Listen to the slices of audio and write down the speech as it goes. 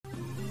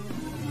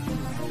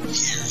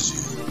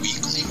Here's your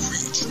weekly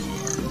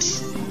recharge.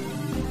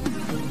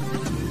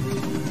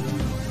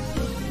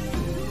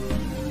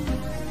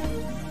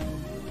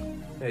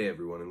 Hey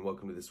everyone, and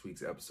welcome to this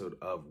week's episode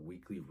of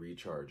Weekly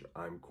Recharge.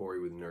 I'm Corey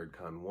with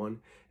NerdCon1,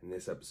 and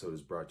this episode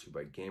is brought to you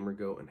by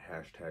GamerGoat and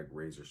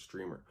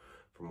 #RazorStreamer.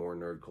 For more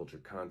nerd culture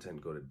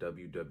content, go to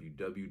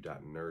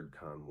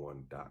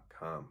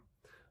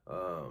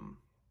www.nerdcon1.com.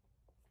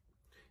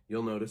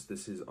 You'll notice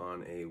this is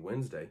on a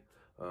Wednesday.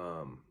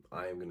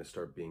 I am going to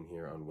start being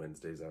here on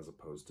Wednesdays as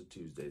opposed to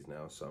Tuesdays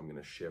now, so I'm going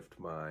to shift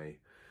my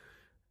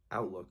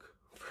outlook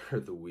for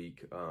the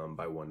week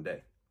by one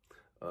day.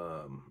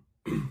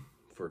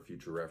 For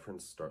future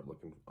reference, start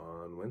looking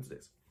on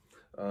Wednesdays.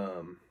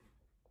 I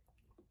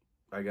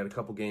got a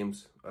couple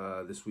games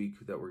this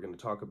week that we're going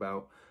to talk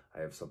about.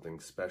 I have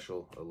something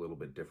special, a little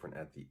bit different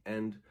at the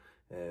end,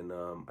 and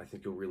I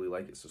think you'll really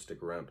like it, so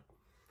stick around.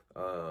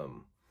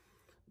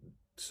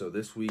 So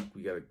this week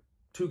we got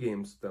two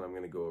games that I'm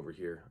going to go over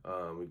here.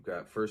 We've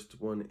got, first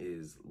one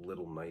is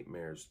Little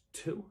Nightmares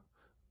 2.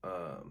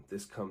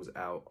 This comes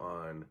out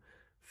on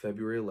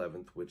February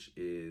 11th, which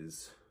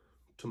is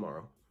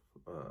tomorrow.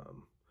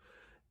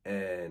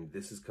 And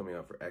this is coming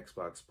out for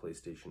Xbox,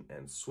 PlayStation,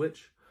 and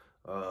Switch.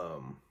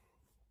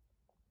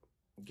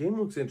 Game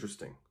looks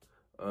interesting.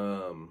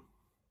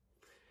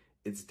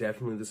 It's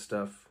definitely the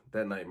stuff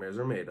that nightmares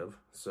are made of,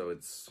 so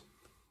it's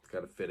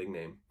got a fitting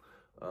name.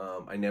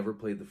 I never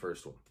played the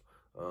first one.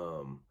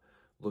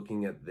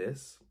 Looking at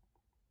this,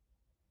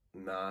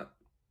 not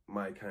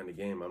my kind of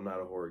game. I'm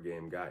not a horror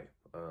game guy.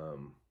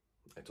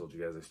 I told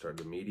you guys I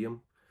started a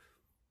Medium.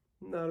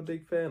 Not a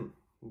big fan.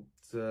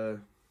 It's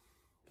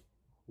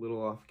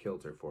little off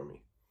kilter for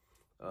me.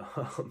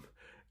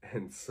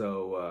 And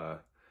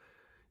so,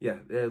 yeah,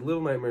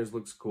 Little Nightmares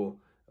looks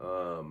cool.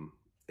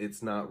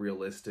 It's not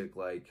realistic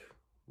like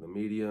the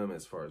Medium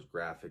as far as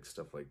graphics,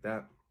 stuff like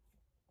that.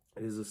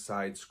 It is a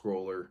side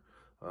scroller,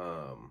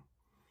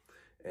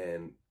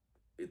 and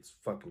it's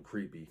fucking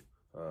creepy.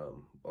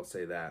 I'll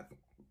say that.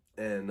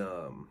 And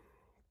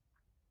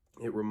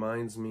it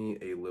reminds me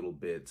a little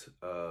bit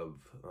of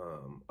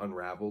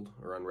Unraveled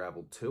or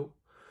Unraveled 2.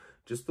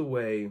 Just the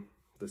way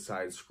the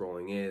side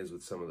scrolling is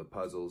with some of the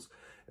puzzles,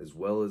 as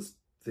well as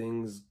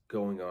things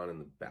going on in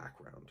the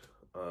background.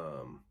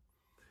 I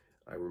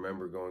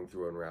remember going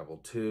through Unravel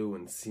 2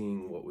 and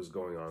seeing what was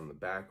going on in the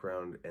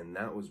background, and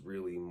that was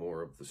really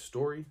more of the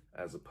story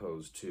as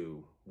opposed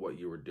to what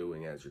you were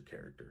doing as your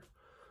character.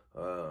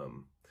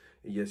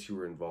 Yes, you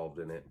were involved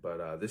in it,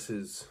 but this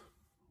is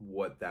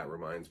what that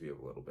reminds me of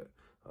a little bit.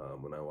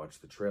 When I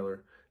watched the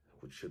trailer,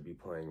 which should be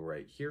playing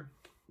right here.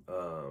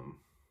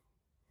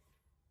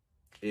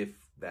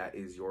 If that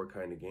is your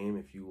kind of game,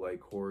 if you like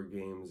horror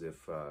games,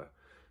 if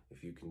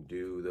you can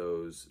do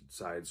those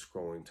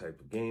side-scrolling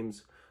type of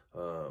games,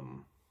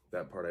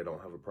 that part I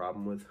don't have a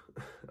problem with.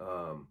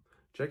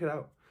 Check it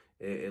out.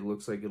 It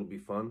looks like it'll be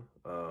fun.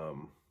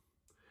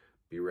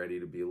 Be ready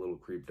to be a little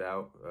creeped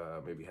out,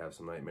 maybe have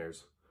some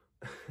nightmares,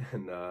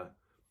 and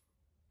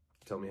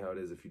tell me how it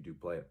is if you do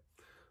play it.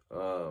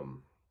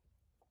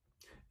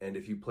 And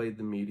if you played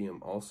the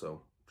Medium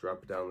also,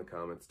 drop it down in the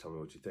comments, tell me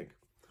what you think,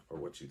 or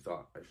what you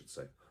thought, I should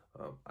say.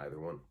 Either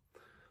one.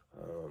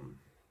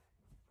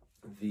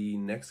 The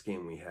next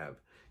game we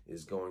have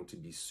is going to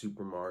be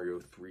Super Mario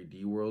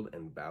 3D World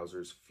and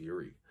Bowser's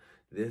Fury.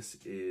 This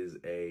is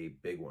a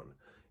big one.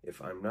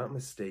 If I'm not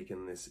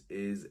mistaken, this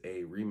is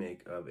a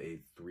remake of a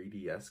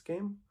 3DS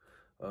game.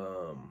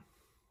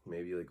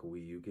 Maybe like a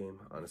Wii U game.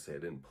 Honestly, I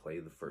didn't play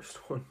the first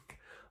one.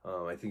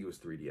 I think it was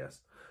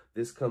 3DS.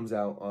 This comes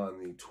out on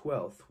the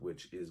 12th,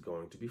 which is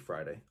going to be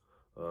Friday.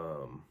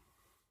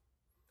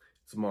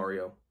 It's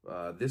Mario.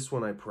 This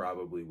one I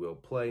probably will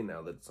play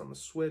now that it's on the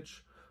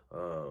Switch.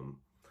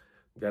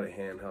 Got a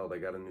handheld. I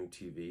got a new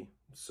TV,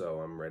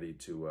 so I'm ready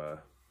to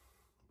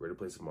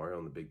play some Mario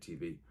on the big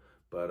TV.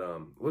 But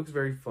it looks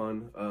very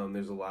fun.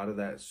 There's a lot of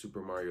that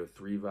Super Mario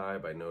 3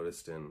 vibe I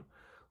noticed in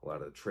a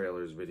lot of the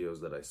trailers, videos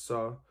that I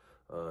saw.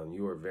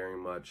 You are very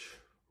much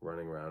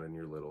running around in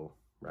your little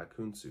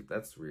raccoon suit.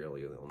 That's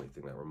really the only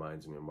thing that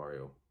reminds me of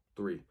Mario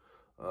 3.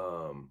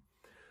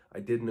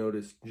 I did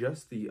notice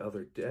just the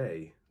other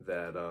day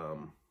that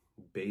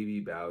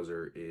Baby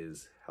Bowser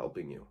is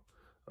helping you,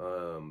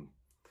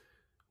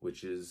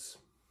 which is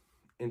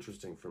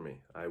interesting for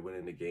me. I went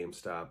into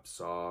GameStop,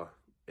 saw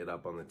it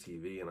up on the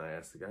TV, and I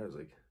asked the guy, I was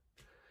like,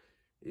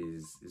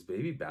 is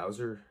Baby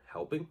Bowser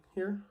helping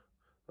here?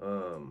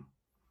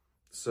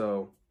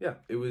 So yeah,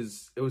 it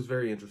was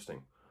very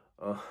interesting.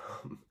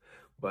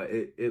 But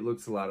it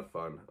looks a lot of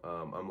fun.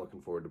 I'm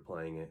looking forward to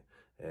playing it,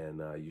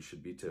 and you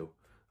should be too.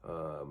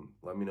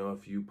 Let me know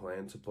if you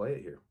plan to play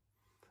it here.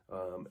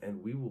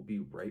 And we will be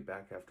right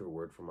back after a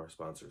word from our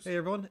sponsors. Hey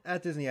everyone,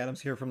 at Disney Adams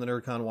here from the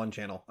NerdCon1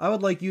 channel. I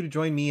would like you to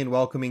join me in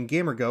welcoming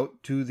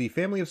GamerGoat to the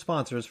family of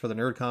sponsors for the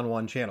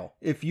NerdCon1 channel.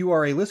 If you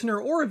are a listener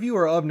or a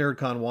viewer of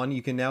NerdCon1,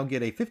 you can now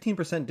get a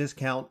 15%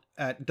 discount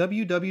at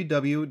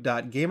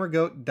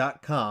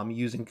www.gamergoat.com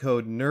using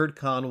code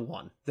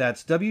NerdCon1.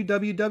 That's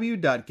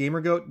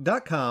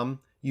www.gamergoat.com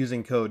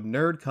using code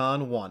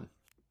NerdCon1.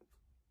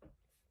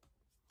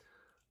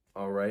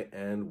 All right,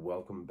 and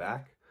welcome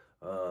back.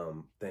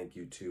 Thank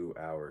you to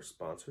our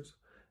sponsors.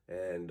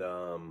 And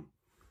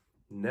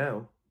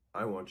now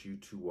I want you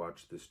to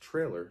watch this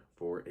trailer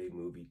for a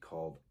movie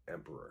called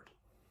Emperor.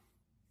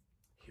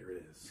 Here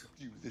it is.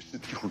 Do this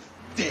and you're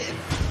dead.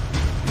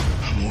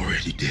 I'm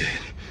already dead.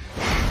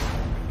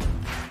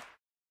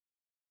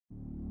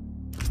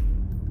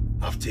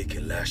 I've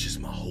taken lashes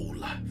my whole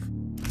life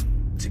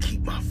to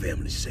keep my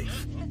family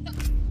safe.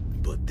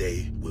 But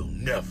they will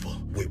never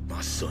whip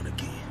my son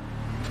again.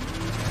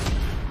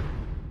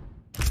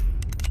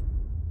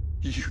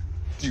 You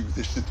do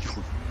this and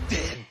you're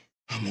dead.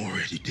 I'm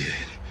already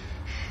dead.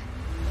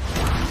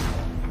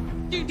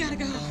 You gotta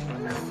go.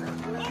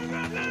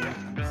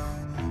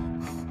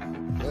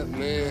 That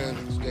man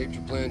escaped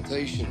your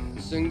plantation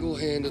and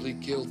single-handedly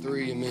killed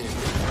 3 of your men.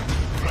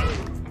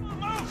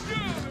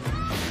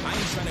 I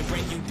ain't trying to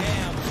break you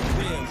down.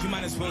 Will, you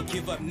might as well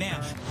give up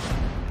now.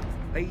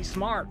 He's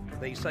smart.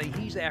 They say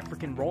he's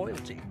African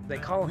royalty. They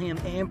call him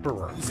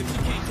Emperor. If you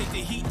can't take the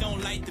heat,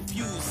 don't light the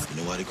fuse. You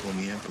know why they call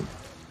me Emperor?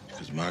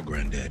 Because my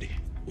granddaddy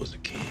was a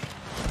king.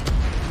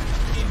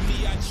 In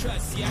me, I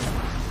trust, yeah.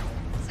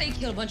 Say you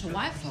killed a bunch of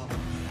white folk.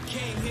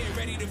 Came here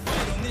ready to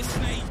fight on this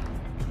night.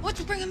 What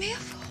you bring him here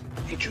for?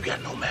 Ain't you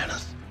got no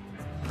manners?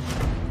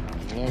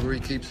 The longer he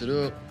keeps it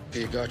up,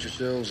 you got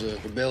yourselves a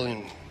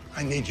rebellion.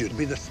 I need you to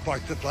be the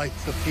spark that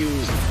lights the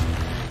fuse.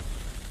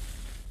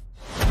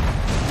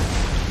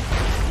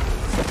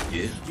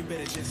 Yeah? You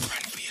better just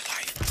run for your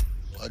life.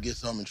 Well, I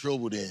guess I'm in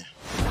trouble then.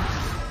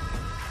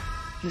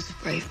 He was a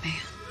brave man.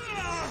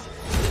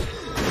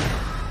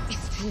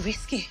 It's too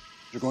risky.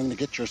 You're going to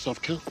get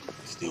yourself killed.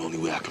 It's the only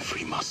way I can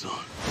free my son.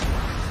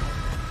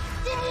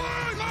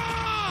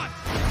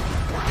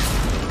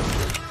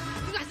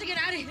 You got to get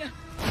out of here.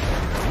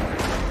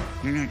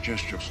 You're not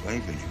just a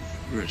slave anymore.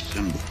 You're a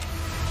symbol.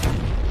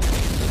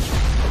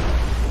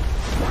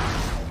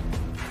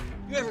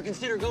 You ever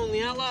consider going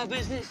the outlaw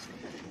business?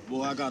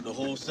 Boy, I got the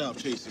whole South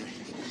chasing me.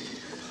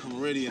 I'm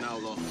already an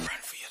outlaw.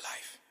 Run for your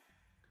life.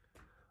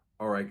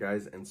 All right,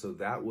 guys, and so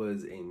that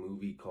was a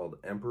movie called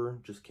Emperor.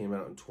 Just came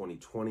out in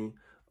 2020.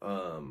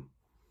 I'm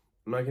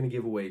not going to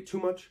give away too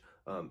much,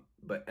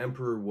 but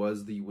Emperor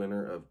was the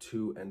winner of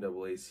 2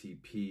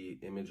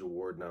 NAACP Image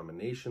Award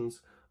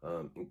nominations,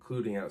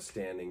 including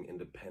Outstanding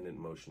Independent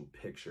Motion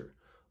Picture.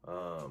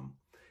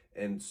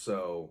 And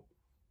so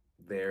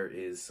there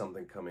is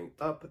something coming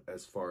up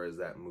as far as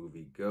that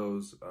movie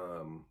goes.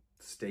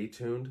 Stay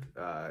tuned.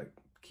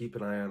 Keep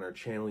an eye on our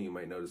channel. You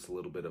might notice a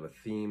little bit of a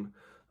theme.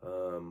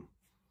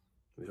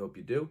 We hope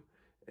you do.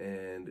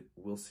 And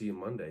we'll see you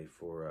Monday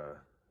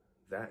for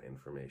that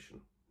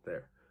information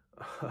there.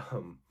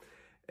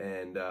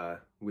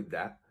 With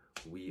that,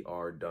 we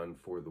are done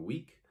for the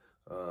week.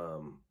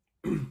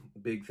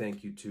 Big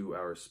thank you to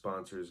our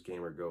sponsors,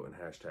 GamerGoat and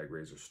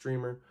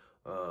 #RazorStreamer.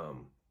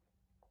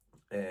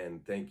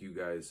 And thank you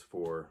guys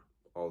for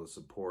all the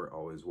support,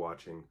 always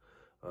watching.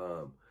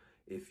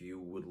 If you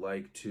would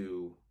like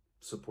to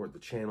support the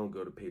channel,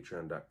 go to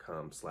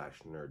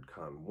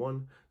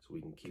patreon.com/nerdcon1 so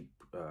we can keep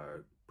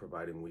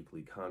providing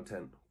weekly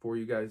content for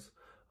you guys.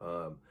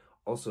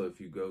 Also, if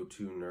you go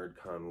to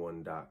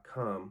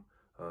nerdcon1.com,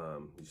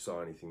 you saw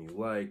anything you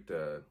liked,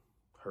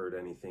 heard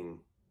anything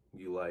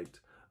you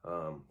liked,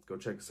 go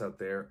check us out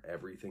there.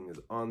 Everything is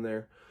on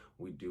there.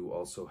 We do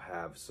also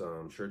have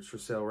some shirts for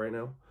sale right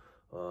now.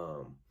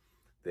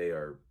 They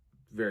are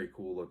very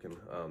cool looking.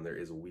 There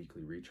is a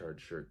weekly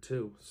recharge shirt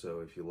too,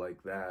 so if you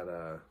like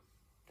that,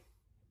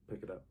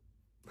 pick it up.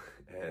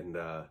 And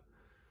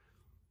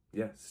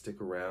yeah,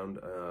 stick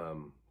around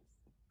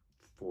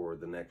for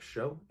the next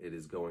show. It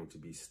is going to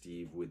be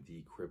Steve with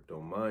the Crypto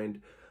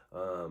Mind.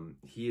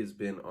 He has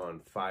been on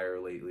fire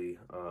lately,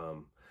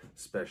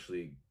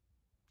 especially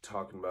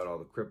talking about all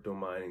the crypto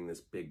mining,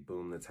 this big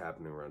boom that's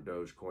happening around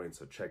Dogecoin,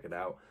 so check it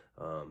out.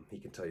 He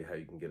can tell you how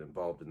you can get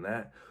involved in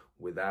that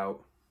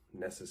without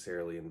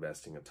necessarily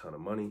investing a ton of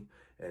money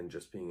and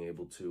just being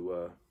able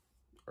to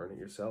earn it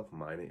yourself,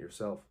 mine it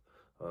yourself.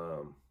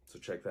 So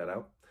check that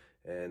out,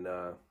 and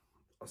I'll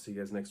see you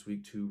guys next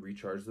week to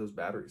recharge those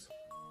batteries.